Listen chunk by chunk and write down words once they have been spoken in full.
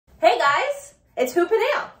guys, it's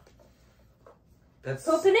Hoop&Ale. That's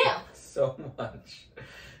Hoop&Ale. so much.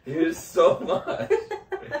 It is so much.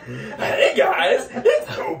 Hey guys, it's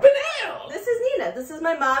Hoop&Ale. This is Nina. This is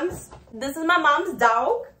my mom's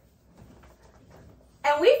dog.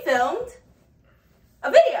 And we filmed a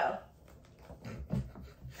video.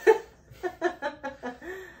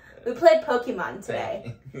 We played Pokemon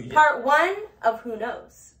today. Yeah. Part 1 of Who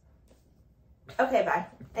Knows. Okay, bye.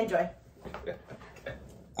 Enjoy.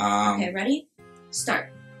 Okay, ready?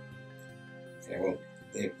 Start. Okay, well,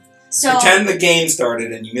 So pretend the game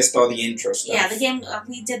started and you missed all the intro stuff. yeah, the game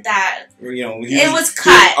we did that. You know, It was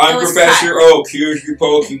cut. I'm It was Professor cut. Oak. Here's your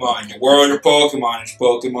Pokemon. The world of Pokemon is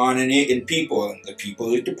Pokemon and people. And the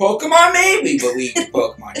people eat the Pokemon, maybe, but we eat the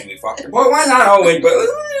Pokemon. And we fuck the Pokemon, not always, but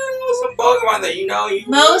some Pokemon that you know.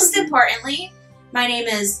 Most importantly, my name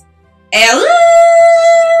is Ella.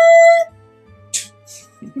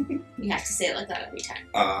 You have to say it like that every time.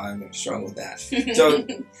 I'm going to struggle with that. So,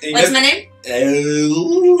 What's my name?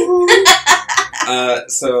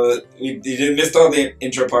 So you missed all the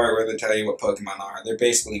intro part where they tell you what Pokemon are. They're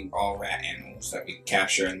basically all rat animals that we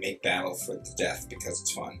capture and make battle for the death because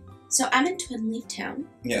it's fun. So I'm in Twin Leaf Town.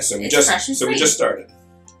 Yeah, so we It's fresh and we free. just started.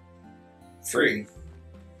 Free.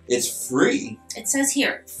 It's free. It says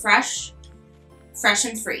here, fresh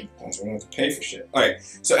and free. That's why we don't have to pay for shit. Alright,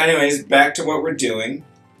 so anyways, back to what we're doing.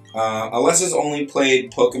 Alessa's only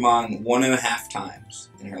played Pokemon 1.5 times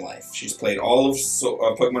in her life. She's played all of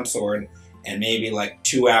Pokemon Sword and maybe like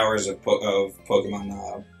 2 hours of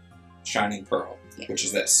Pokemon Shining Pearl, Yeah. which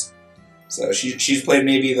is this. So she's played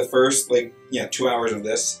maybe the first 2 hours of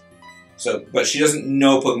this. So, but she doesn't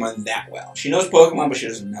know Pokemon that well. She knows Pokemon, but she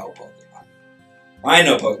doesn't know Pokemon. I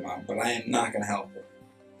know Pokemon, but I am not going to help her.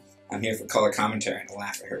 I'm here for color commentary and to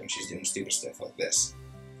laugh at her when she's doing stupid stuff like this.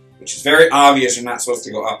 Which is very obvious you're not supposed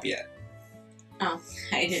to go up yet. Oh,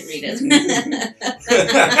 I didn't read it.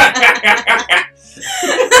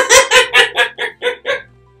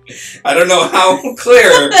 I don't know how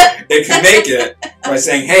clear it can make it by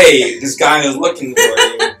saying, hey, this guy is looking for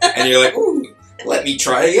you. And you're like, ooh, let me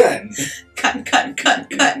try again. Cut.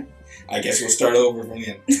 I guess we'll start over from the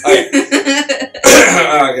end. Okay.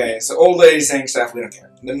 Okay, so old lady saying stuff, we don't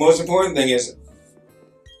care. The most important thing is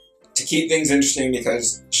to keep things interesting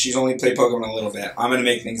because she's only played Pokemon a little bit. I'm going to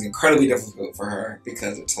make things incredibly difficult for her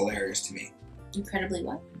because it's hilarious to me. Incredibly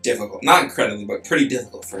what? Difficult. Not incredibly, but pretty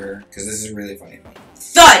difficult for her because this is really funny to me.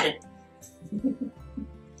 Thud!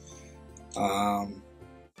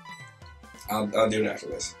 I'll do it after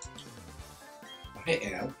this.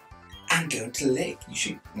 Hey, Al. I'm going to the lake. You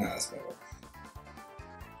should... No, that's better.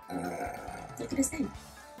 Look at his name.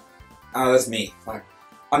 Oh, that's me. Fuck.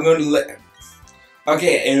 I'm going to the lake.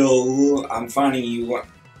 Okay, Al. I'm finding you one.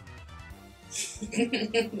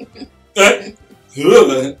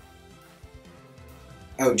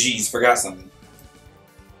 Oh, jeez. Forgot something.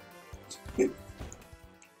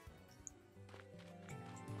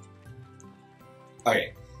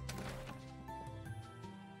 Okay.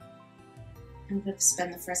 I'm going to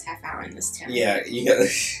spend the first half hour in this town. Yeah, you gotta...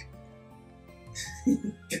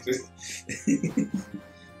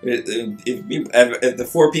 if the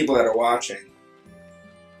 4 people that are watching...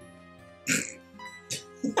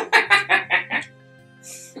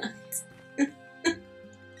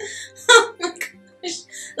 Oh my gosh.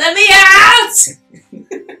 Let me out!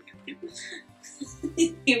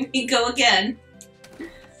 Here we go again.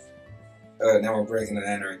 Now we're breaking and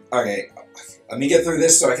entering. Okay, let me get through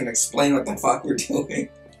this so I can explain what the fuck we're doing.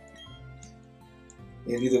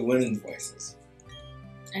 You do the women's voices.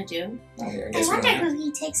 I do. Okay, I I guess we wonder don't have, who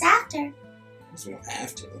he takes after. I guess we don't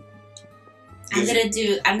have to. I'm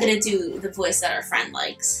gonna do the voice that our friend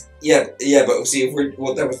likes. Yeah, but see if we're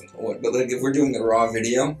if we're doing the raw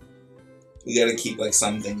video, we gotta keep like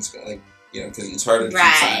some things because it's harder to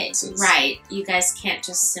keep silences. Right. You guys can't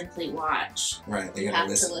just simply watch. Right, they You gotta have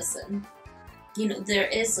listen. to listen. You know, there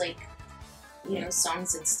is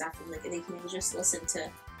songs and stuff, and they can just listen to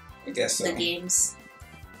I guess so. the games.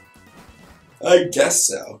 I guess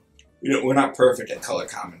so. We're not perfect at color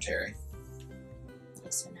commentary. Okay,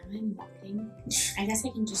 so now I'm walking. I guess I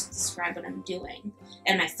can just describe what I'm doing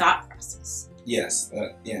and my thought process. Yes,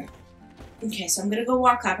 yeah. Okay, so I'm gonna go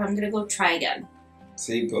walk up. I'm gonna go try again.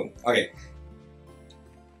 See, boom. Okay,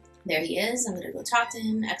 There he is. I'm gonna go talk to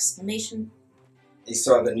him. Exclamation. you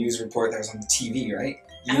saw the news report that was on the TV, right?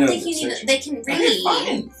 I don't think you need. They can read.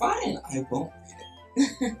 Okay, fine. I won't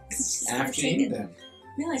It's just after gonna you take then.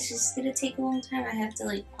 No, it's just gonna take a long time. I have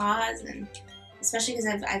to pause and, especially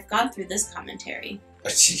because I've gone through this commentary.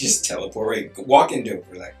 She just teleport right. Walk into it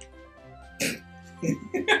for like.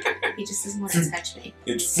 He just doesn't want to touch me.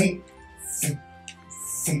 It's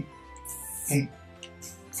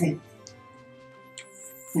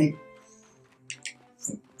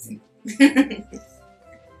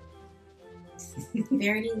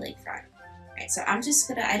Verity Lakefront. Alright, so I'm just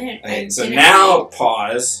gonna. Okay, so now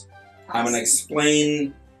pause. I'm gonna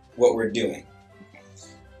explain what we're doing. Okay.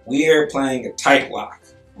 We are playing a type lock.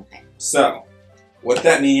 Okay. So, what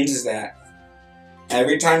that means is that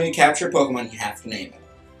every time you capture a Pokemon, you have to name it.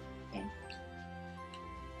 Okay.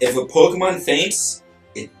 If a Pokemon faints,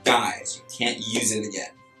 it dies. You can't use it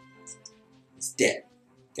again. It's dead.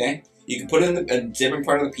 Okay? You can put it in a different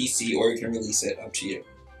part of the PC, or you can release it. Up to you.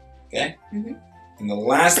 Okay? Mm-hmm. And the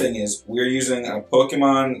last thing is, we're using a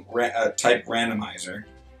Pokemon type randomizer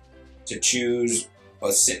to choose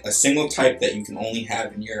a single type that you can only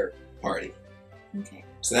have in your party. Okay.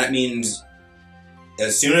 So that means,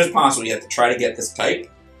 as soon as possible, you have to try to get this type,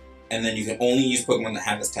 and then you can only use Pokemon that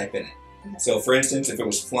have this type in it. Okay. So, for instance, if it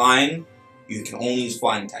was flying, you can only use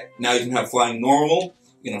flying type. Now you can have flying normal,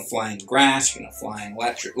 you can have flying grass, you can have flying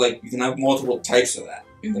electric, like, you can have multiple types of that,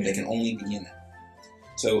 but they can only be in it.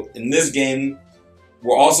 So, in this game,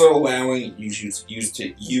 we're also allowing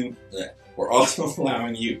we're also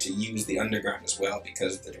allowing you to use the underground as well,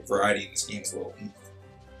 because the variety in this game is a little.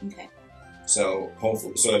 Okay. So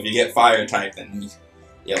hopefully, if you get fire type, then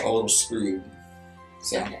you're a little screwed.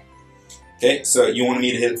 So okay. So you want me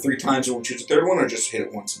to hit it 3 times and we'll choose a third one, or just hit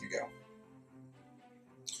it once and you go?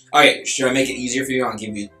 Okay. Should I make it easier for you? I'll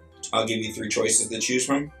give you 3 choices to choose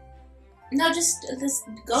from. No, just go Just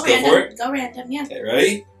random. go for it? Go random. Yeah. Okay.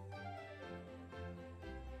 Ready?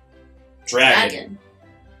 Dragon.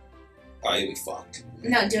 Oh, you'll be fucked.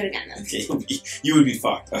 No, do it again then. Okay, you would be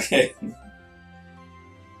fucked. Okay.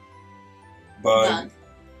 Bug.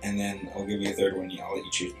 And then I'll give you a third one. I'll let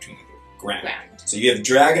you choose between the 3. Ground. So you have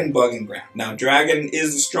dragon, bug, and ground. Now, dragon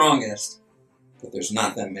is the strongest, but there's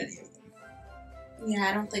not that many of them. Yeah,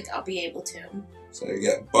 I don't think I'll be able to. So you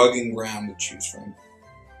got bug and ground to choose from.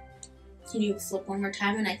 Can you flip one more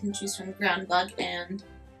time and I can choose from ground, bug, and...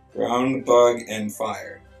 Ground, bug, and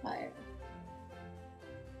fire. Fire.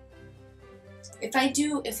 If I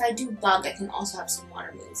do bug, I can also have some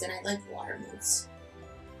water moves, and I like water moves.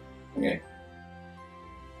 Okay.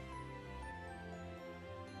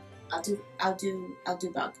 I'll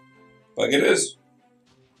do bug. Bug it is.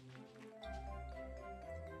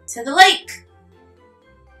 To the lake!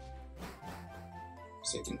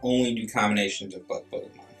 So you can only do combinations of bug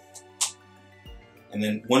Pokemon. And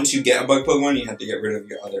then once you get a bug Pokemon, you have to get rid of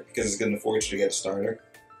your other, because it's going to force you to get a starter.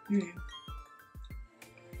 Hmm.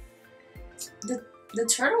 The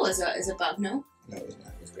turtle is a bug, no? No, it's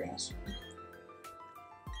not. It's grass.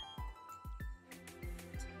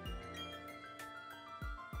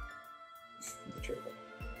 The turtle.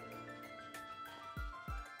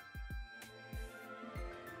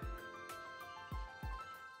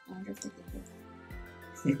 I wonder if they can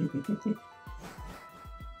do that.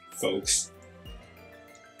 Folks.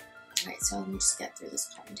 Alright, so let me just get through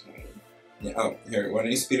this commentary. Yeah. Oh, here. Why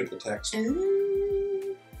don't you speed up the text? Ooh.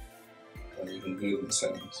 Or you can do it in the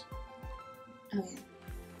settings. Oh, yeah.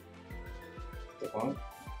 The font?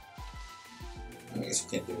 I guess you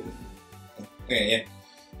can't do it. Okay, yeah.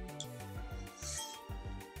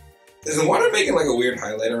 Is the water making like a weird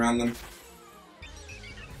highlight around them?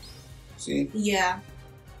 See? Yeah.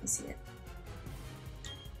 I see it.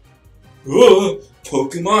 Oh,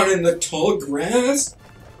 Pokemon in the tall grass?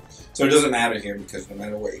 So it doesn't matter here, because no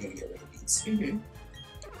matter what, you're going to get rid of these. Mm-hmm.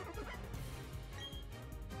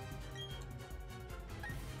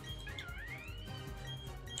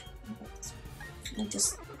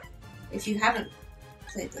 Just, if you haven't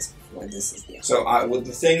played this before, this is the episode. So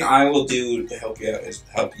the thing I will do to help you out is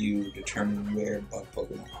help you determine where bug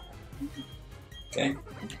Pokemon are. Okay?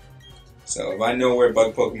 So if I know where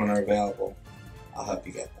bug Pokemon are available, I'll help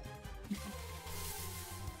you get them.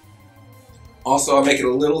 Also, I'll make it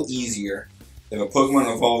a little easier. If a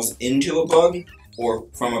Pokemon evolves into a bug, or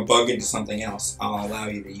from a bug into something else, I'll allow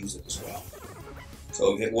you to use it as well.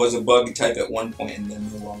 So if it was a bug type at one point and then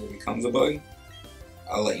no longer becomes a bug,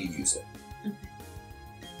 I'll let you use it. Okay.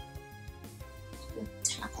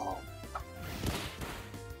 Tackle.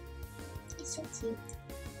 It's so cute.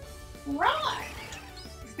 Right.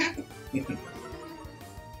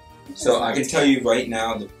 So I can tell you right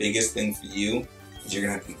now, the biggest thing for you is you're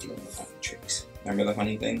gonna have to be doing the funny tricks. Remember the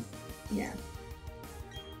funny thing? Yeah.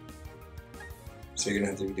 So you're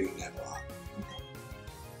gonna have to be doing that a lot.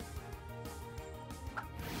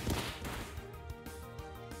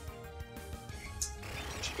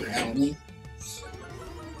 Ground me.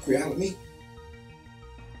 Ground me.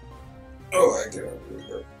 Oh, I get over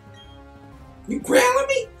here. You growling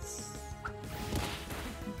me?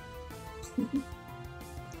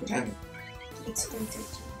 What happened? It's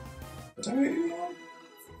 4:13. What time are you doing?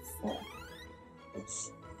 4.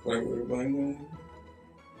 Where we're going?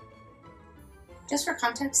 Just for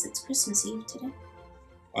context, it's Christmas Eve today.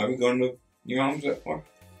 Are we going to your mom's at 4?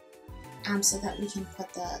 So that we can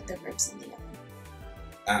put the ribs in the oven.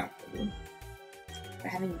 Ah. We're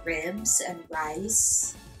having ribs and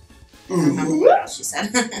rice. I Ooh. don't remember what else she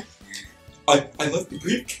said. I left the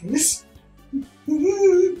briefcase.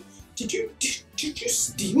 Did you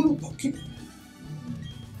steal the Pokemon?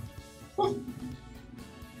 Okay,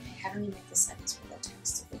 how do we make the sentence for the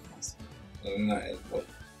text to be possible? What?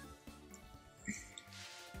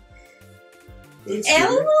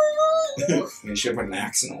 Ew! You should put an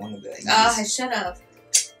accent on one of the things. Oh, I should have.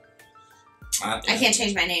 I I can't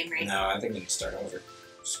change my name, right? No, I think we need to start over.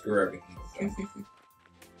 Screw everything.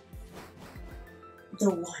 The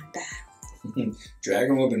one battle.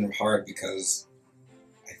 Dragon would have been hard because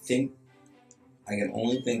I think I can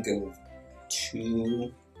only think of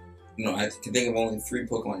 2. No, I can think of only 3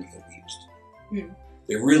 Pokemon you could have used.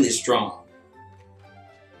 They're really strong,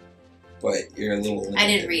 but you're a little limited. I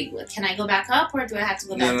didn't read. Can I go back up, or do I have to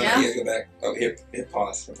go back No, down? you go back. Oh, here, pause. Here,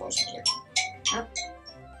 pause for a second. Oh.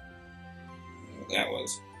 That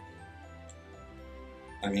was.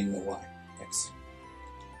 I mean, the Y. X.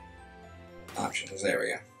 Options. There we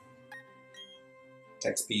go.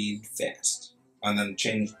 Text speed, fast. And then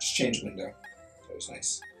change window. That was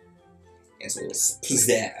nice. It's a little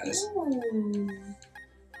pizzazz. Ooh.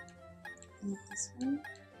 And this one.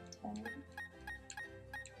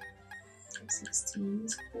 16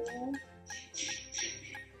 is cool.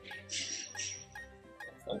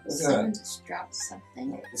 Look at Someone that. just dropped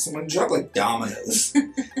something. Someone dropped like dominoes.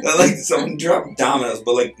 Like someone dropped dominoes,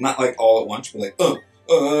 but like not like all at once, but like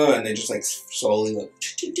and they just like slowly like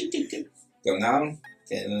go down.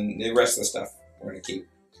 Okay, and then the rest of the stuff we're gonna keep.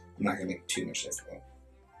 I'm not gonna make too much difficult.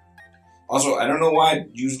 Also, I don't know why I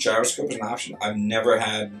use gyroscope as an option. I've never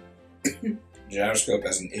had gyroscope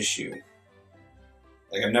as an issue.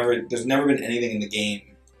 Like there's never been anything in the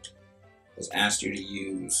game that's asked you to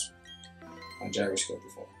use a gyroscope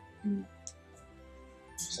before.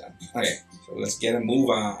 So, okay, so let's get a move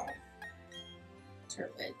on.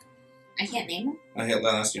 Turtwig. I can't name him? Okay,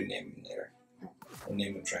 let us do name him later. We'll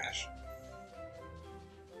name him Trash.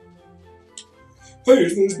 Hey,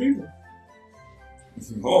 it's those people.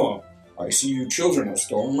 Oh, I see you children have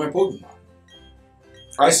stolen my Pokemon.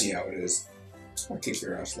 I see how it is. I'll kick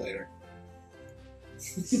your ass later.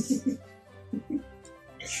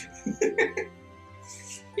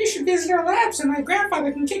 You should visit our lab so my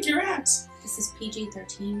grandfather can kick your ass. This is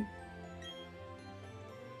PG-13.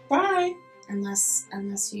 Bye. Unless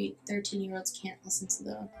you 13-year-olds can't listen to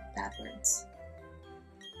the bad words.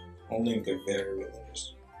 Only if they're very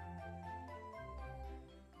religious.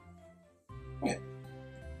 What?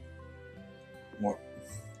 More.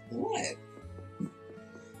 What?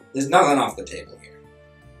 There's nothing off the table here.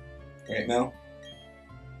 Right, Mel?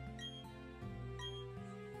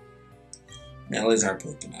 Mel is our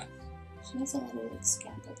Pokemon. She has a little like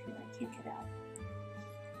scab up here I can't get out.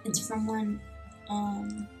 It's from when,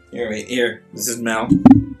 Here, wait, here. This is Mel.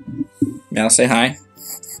 Mel, say hi.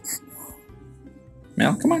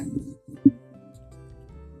 Mel, come on.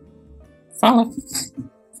 Follow.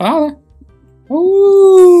 Follow.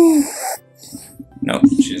 Ooh. No,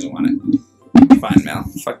 she doesn't want it. Fine, Mel.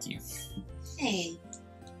 Fuck you. Hey.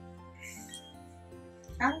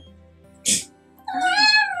 How?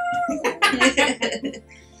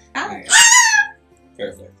 Alright.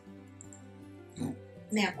 Perfect.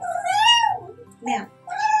 Meow. Meow.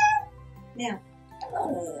 Meow.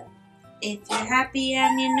 If you're happy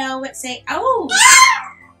and you know it, say oh.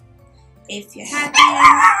 If you're happy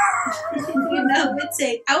and you know it,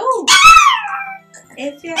 say oh.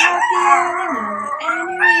 If you're happy and you know it and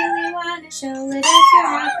you really want to show it, if you're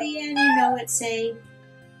happy and you know it, say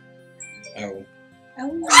Oh.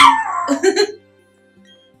 oh.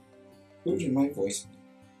 Who did my voice?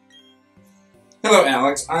 Hello,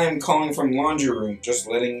 Alex. I am calling from laundry room. Just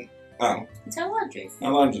letting. Oh, It's our laundry. my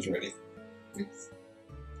laundry's ready. Oops.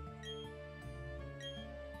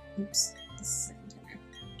 This is second time.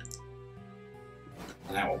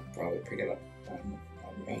 And I will probably pick it up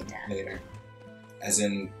later. As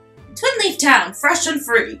in. Twin Leaf Town, fresh and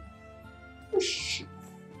free. Fresh.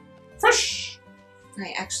 Fresh.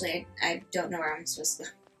 I don't know where I'm supposed to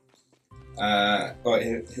go.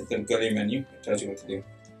 Hit the go to your menu. It tells you what to do.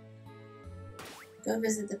 Go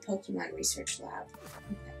visit the Pokemon Research Lab.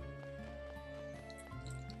 Okay.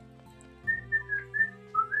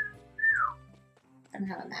 I don't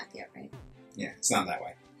have a map yet, right? Yeah, it's not that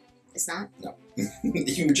way. It's not? No.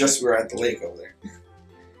 You just were at the lake over there.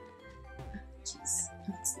 Jeez.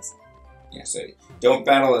 Oh, it's this way. Yeah, so don't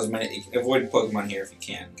battle as many. Avoid Pokemon here if you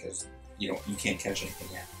can, because you can't catch anything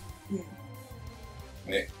yet.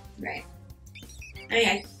 Right. Right. I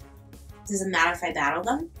mean, does it matter if I battle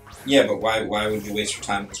them? Yeah, but why would you waste your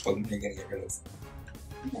time with this Pokemon you're gonna get rid of?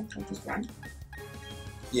 Okay, I'll just run.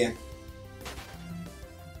 Yeah.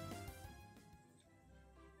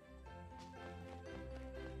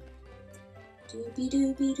 Doobie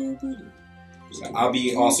doobie doobie doo. So I'll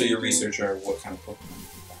be also your researcher of what kind of Pokemon you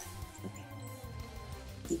can buy.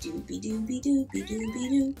 Doobie doobie doobie doobie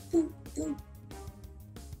doo. Boop boop.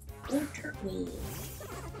 Turtwig.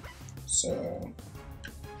 So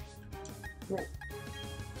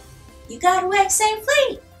You got away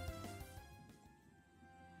safely!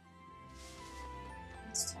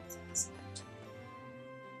 Let's talk to this.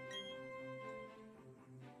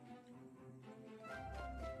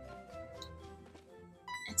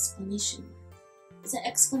 Exclamation. Is it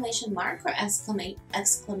exclamation mark or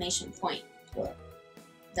exclamation point? What?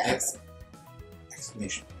 The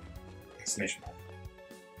exclamation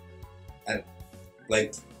mark.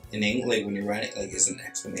 Like in English, like when you write it, like is it an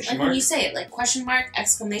exclamation Like mark? when you say it, like question mark,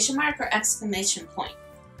 exclamation mark, or exclamation point?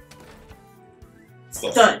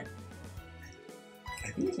 Both. Done.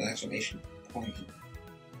 I think it's an exclamation point.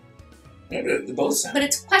 Yeah, they both sound. But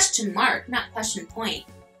it's question mark, not question point.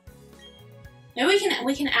 Maybe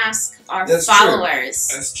we can ask our That's followers.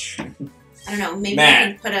 True. That's true. I don't know. Maybe Matt.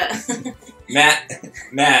 we can put a.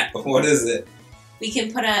 Matt, what is it? We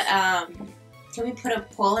can put a. Can we put a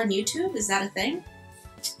poll on YouTube? Is that a thing?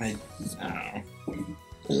 I don't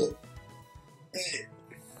know.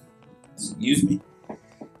 Excuse me.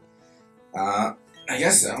 I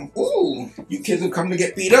guess so. Ooh, you kids have come to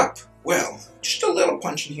get beat up. Well, just a little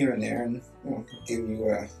punching here and there, and give you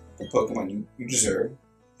the Pokemon you deserve.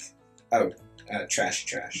 Oh, trash.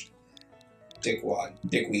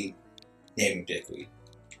 Dickweed. Name him Dickweed.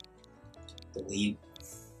 The lead.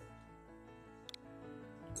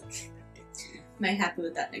 Am I happy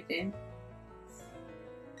with that nickname?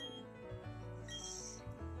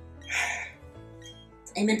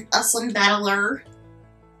 I'm an awesome battler.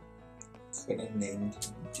 Could have named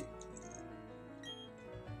him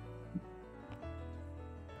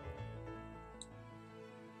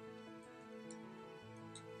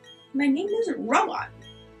My name is Robot.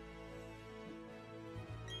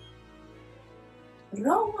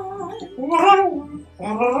 Robot.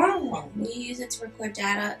 Will you use it to record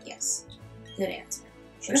data? Yes. Good answer.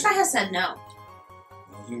 What if I had said no?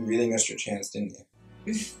 You really missed your chance, didn't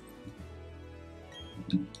you?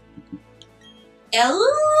 L.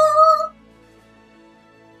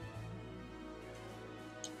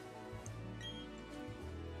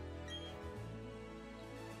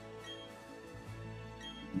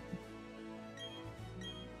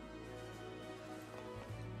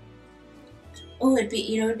 Oh, it'd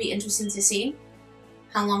be interesting to see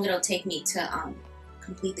how long it'll take me to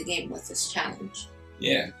complete the game with this challenge.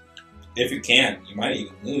 Yeah. If you can, you might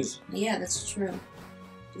even lose. Yeah, that's true.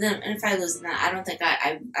 Then, and if I lose, then I don't think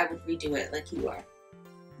I would redo it like you are.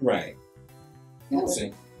 Right. We'll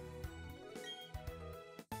see.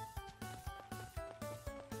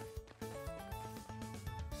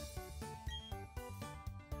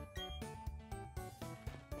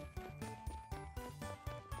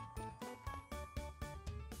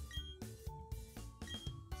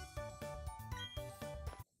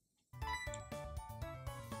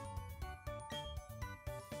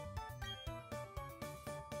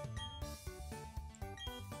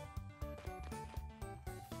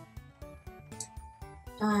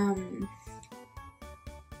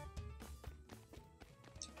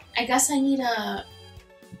 I guess I need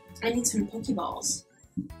some Pokeballs.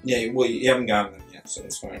 Yeah, well, you haven't gotten them yet, so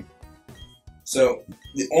it's fine. So,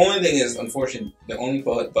 the only thing is, unfortunately, the only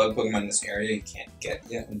bug Pokemon in this area you can't get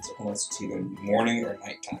yet unless it's either morning or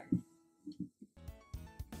nighttime.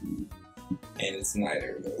 And it's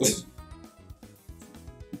neither of those.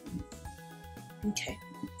 Okay.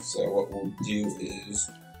 So what we'll do is,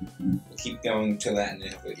 we'll keep going till that, and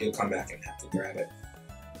you'll come back and have to grab it.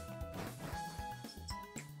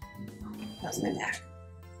 How's my back?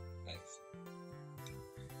 Nice.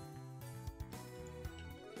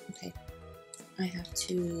 Okay. I have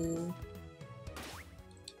to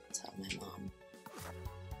tell my mom.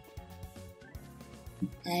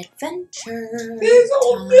 Adventure. This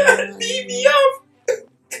old man time. beat me up!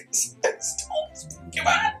 Come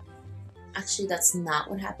on! Actually, that's not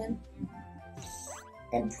what happened.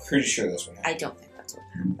 I'm pretty sure that's what happened. I don't think that's what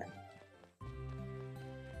happened.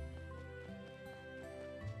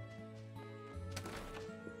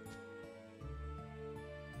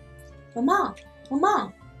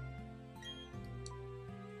 Mama!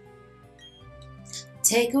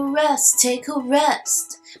 Take a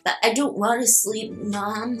rest. But I don't want to sleep,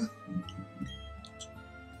 Mom.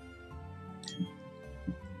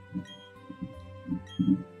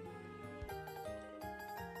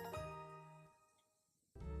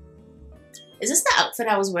 Is this the outfit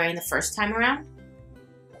I was wearing the first time around?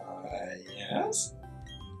 Yes.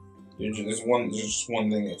 There's just one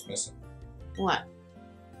thing that's missing. What?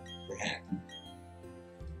 Your hat.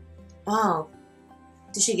 Oh.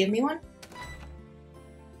 Did she give me one?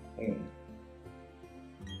 Mm.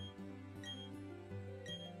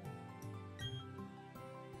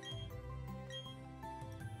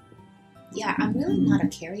 Yeah, I'm really not a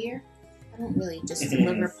carrier. I don't really just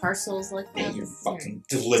deliver parcels like that. Hey, you're fucking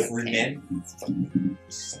delivery man.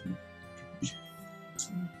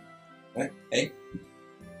 What? Hey?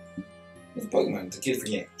 It's Pokemon. It's a kid for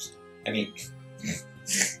games. I mean,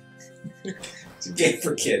 it's a game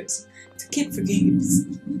for kids. It's a kid for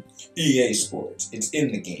games. EA Sports. It's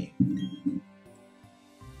in the game.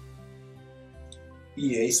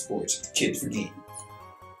 EA Sports. It's a kid for games.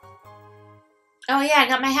 Oh yeah, I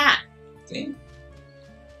got my hat. See?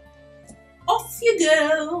 Off you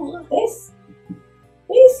go. Off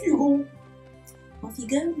you go. Off you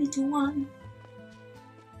go, little one.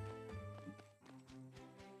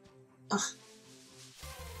 Ugh.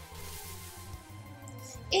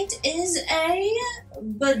 It is a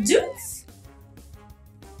Bidoof.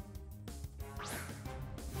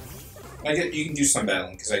 I guess you can do some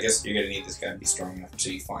battling, because I guess you're going to need this guy to be strong enough so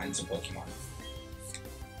you find some Pokemon.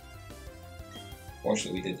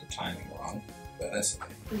 Fortunately, we did the timing wrong, but that's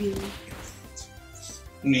okay.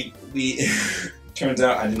 Really? We turns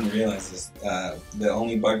out I didn't realize this. The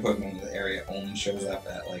only bug Pokemon in the area only shows up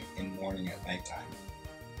at like in the morning at nighttime,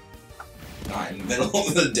 not in the middle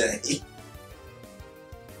of the day.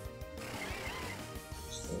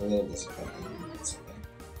 Just a little disappointing. It's okay.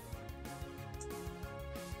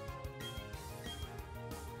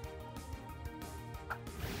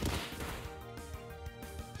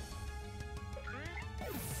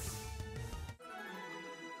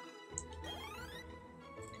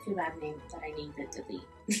 Too bad name that I need to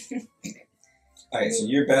delete. Alright, so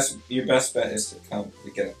your best bet is to come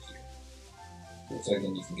to get up here. Looks like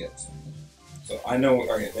then you can get something. So I know.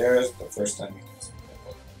 Okay, there's the first time you can see that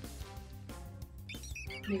Pokemon.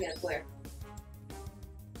 Let me get a glare.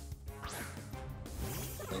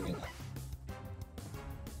 Maybe not.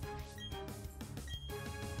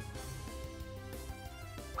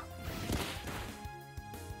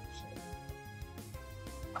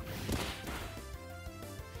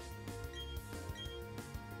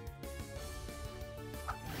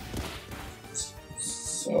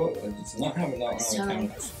 So it's not having that So- many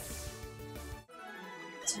counters.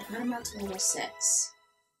 So I'm up to level 6.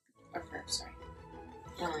 Or, sorry.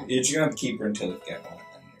 You're just gonna have to keep her until you get one.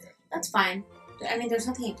 Then you're gonna... That's fine. I mean, there's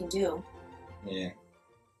nothing I can do. Yeah.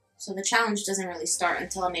 So the challenge doesn't really start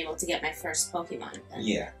until I'm able to get my first Pokemon. Then.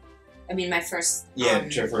 Yeah. I mean, my first... Yeah,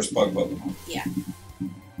 it's your first bug Pokemon. Yeah.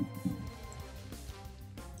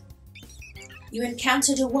 You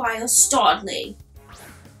encountered a wild Starly.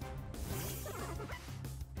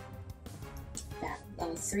 Yeah,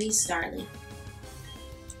 level 3 Starly.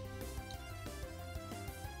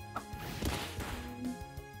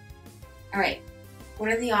 Alright. What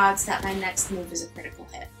are the odds that my next move is a critical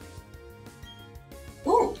hit?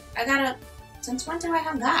 Ooh, I got a... Since when do I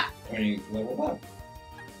have that? When you level up.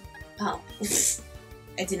 Oh.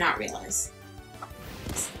 I did not realize.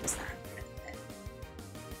 This was not a critical hit.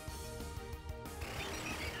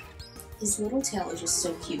 His little tail is just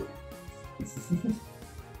so cute.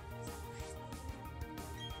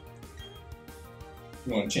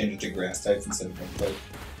 You want to change it to grass types instead of bug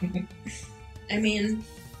type. I mean,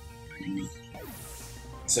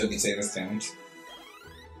 So you can say this down.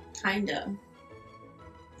 kinda.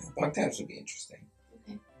 Bug types would be interesting.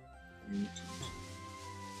 Okay.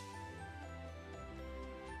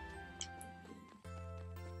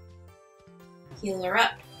 Heal her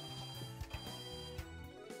up.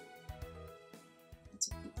 Lots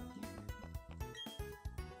of people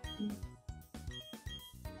here.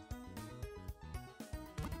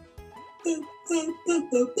 Boop, boop, boop,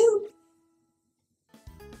 boop, boop.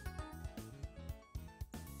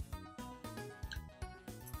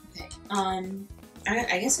 Okay.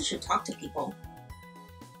 I guess I should talk to people.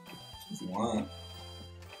 If you want.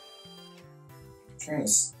 I'm trying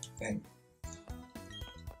to think.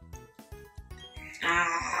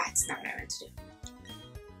 Ah, it's not what I meant to do.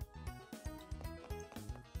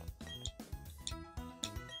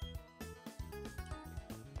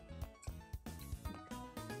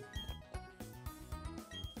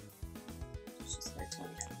 She's gonna tell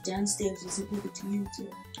me that downstairs isn't good to you,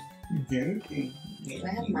 too. Okay. Do I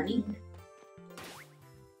have money?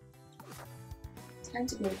 Time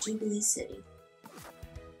to go to Jubilee City.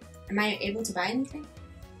 Am I able to buy anything?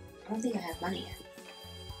 I don't think I have money yet.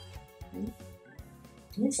 Money?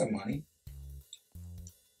 Can make some money.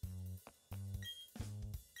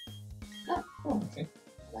 Oh, cool. Okay.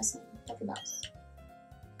 Buy some $50.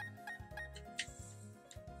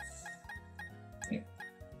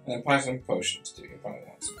 And buy some potions too. You probably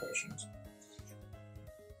want some potions.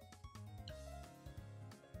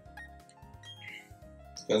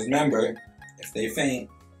 Because remember, if they faint,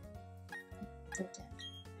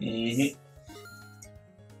 Okay.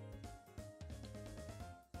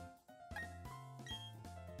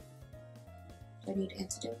 Do I need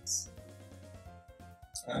antidotes?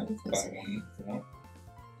 Buy one if you want.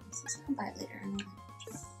 I'll buy it later. I don't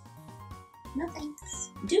have. No thanks.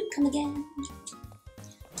 Do come again.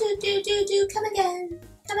 Do come again.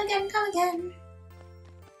 Come again, come again.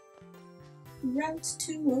 Route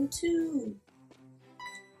 202.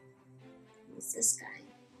 Who's this guy?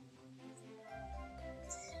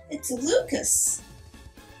 It's Lucas.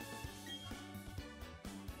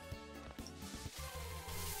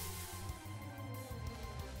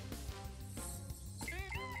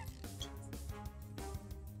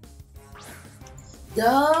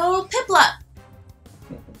 Go Piplup!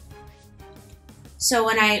 So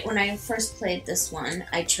when I first played this one,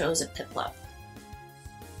 I chose a Piplup.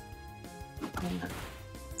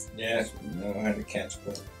 Yes, we know how to catch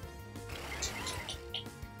Piplup.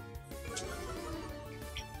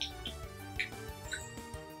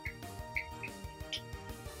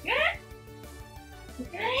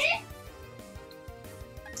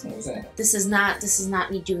 What was that? This is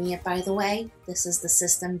not me doing it, by the way. This is the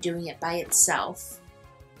system doing it by itself.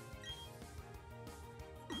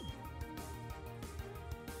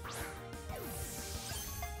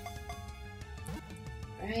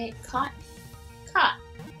 Alright, caught. Caught.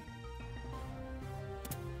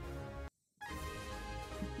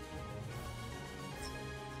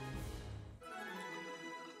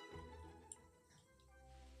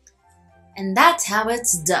 And that's how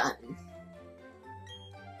it's done.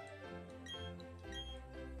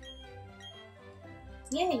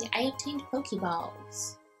 Yay, I obtained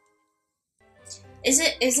Pokeballs. Is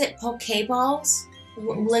it Pokeballs?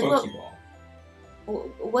 Like Pokeball.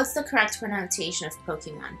 what's the correct pronunciation of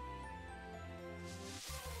Pokemon?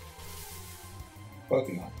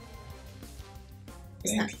 Pokemon.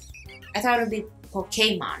 It's not. I thought it would be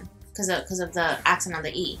Pokemon because of the accent on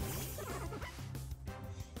the E.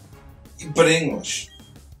 But English.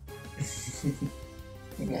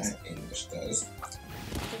 Yes. English does.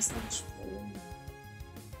 That's not true.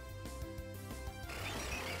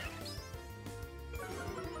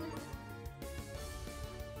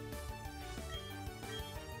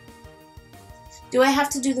 Do I have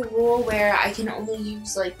to do the rule where I can only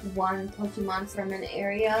use like one Pokemon from an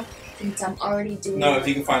area since I'm already doing? No, if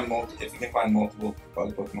you can find multiple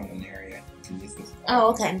bug Pokemon in an area, you can use this. Oh,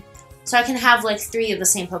 okay. So I can have like 3 of the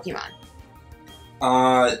same Pokemon.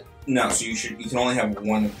 No. So you can only have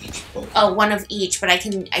one of each Pokemon. Oh, one of each, but I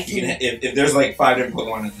can. If there's like 5 different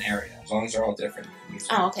Pokemon in an area, as long as they're all different. You can use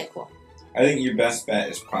them. Oh, okay, cool. I think your best bet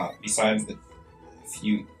is probably besides the. If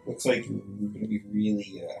you looks like you're going to be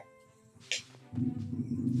really.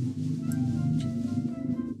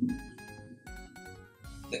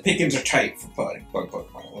 The pickings are tight for bug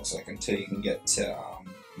Pokemon, it looks like, until you can get to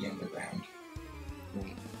the underground.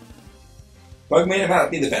 Bug may not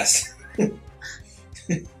be the best.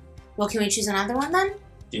 Well, can we choose another one then?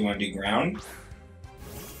 Do you want to do ground?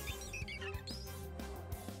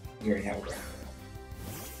 You already have a ground.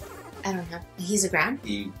 I don't know. He's a ground?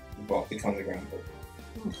 He becomes a ground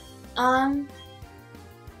Pokemon.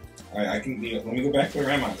 Alright, I can do it. Let me go back to the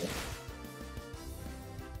Randomizer.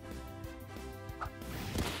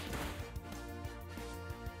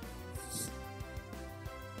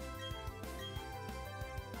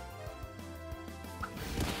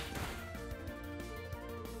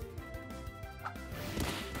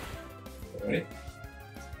 Ready?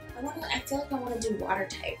 I feel like I want to do water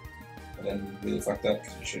type. But then you really fucked up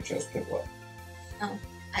because you should have chose Piplup. Oh,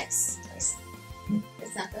 ice. Nice.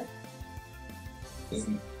 It's not good.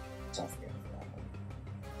 Isn't tough.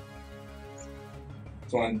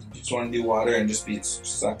 Just want to do water and just be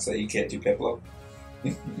sucks that you can't do Piplup.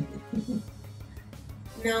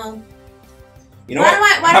 No. You know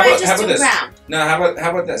Why what? do I just do this? ground? No,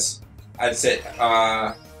 how about this? I'd say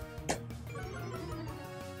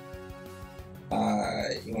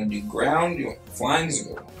you want to do ground? Flying's a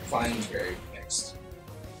good one. Flying's very mixed.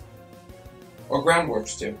 Or ground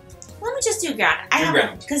works too. Let me just do ground. Do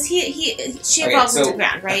ground. Because she Okay, evolves so- into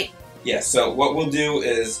ground, right? Yeah, so what we'll do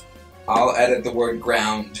is, I'll edit the word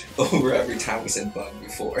ground over every time we said bug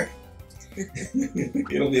before.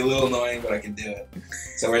 It'll be a little annoying, but I can do it.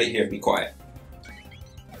 So ready here, be quiet.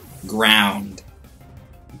 Ground.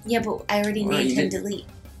 Yeah, but I already made him delete.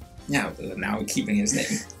 Yeah, now we're keeping his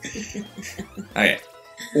name. Okay.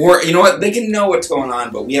 Or, you know what? They can know what's going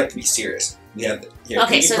on, but we have to be serious. We have to, here, Okay,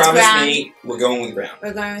 can you so it's promise ground. me we're going with ground?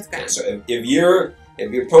 We're going with Okay, ground. so if your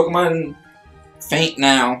Pokemon faint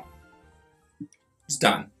now, it's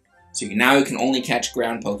done. So now you can only catch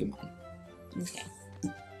ground Pokemon. Okay.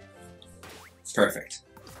 Perfect.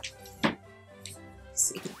 Let's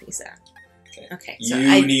see who he's at. Okay. So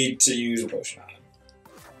You need to use a potion on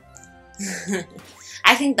him.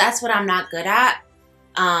 I think that's what I'm not good at.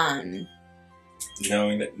 Knowing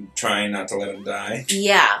that, trying not to let him die.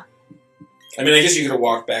 Yeah. I mean, I guess you could have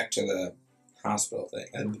walked back to the hospital thing.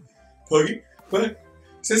 And Pokey, what?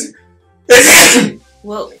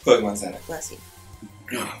 Whoa. Pokemon Center. Bless you.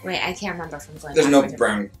 Wait, I can't remember from going There's no backward.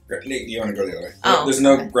 brown. You want to go the other way. Oh, There's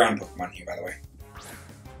no okay. ground Pokemon here, by the way.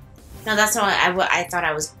 No, that's not. I thought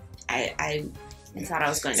I was. I thought I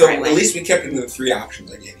was going So the right way. at least we kept it in the 3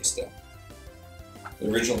 options I gave you still.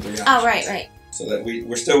 The original 3 options. Oh, right. So that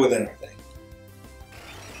we're still within our thing.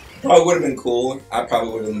 Probably would have been cool. I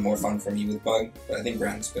probably would have been more fun for me with Bug, but I think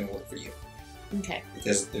ground's going to work for you. Okay.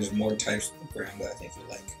 Because there's more types of ground that I think you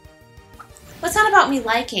like. Well, it's not about me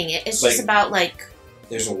liking it. It's just Like- about, like...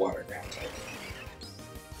 There's a water ground type.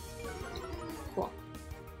 Cool.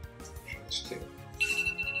 There's 2.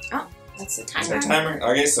 That's the Is timer. our timer?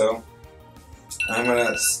 Okay, so I'm going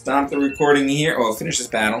to stop the recording here. Oh, I'll finish this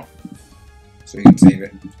battle. So we can save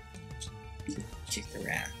it. Kick the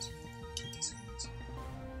rat.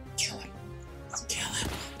 Kill him. Kill him.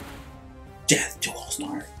 Death to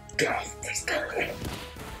All-Star. Go. Let's go.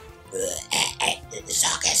 The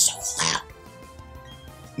song is so loud.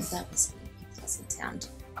 That was a pleasant sound.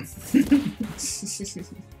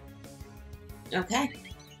 Okay.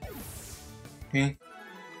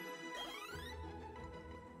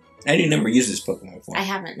 I didn't never use this Pokemon before. I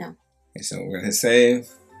haven't, no. Okay, so we're going to save.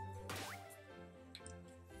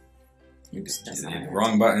 Oops, that's not it.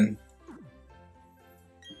 Wrong button.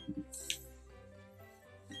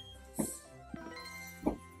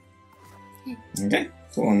 Okay,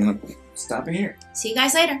 cool. I'm going to stop it here. See you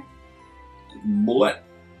guys later. What?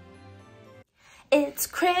 It's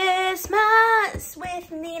Christmas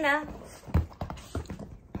with Nina.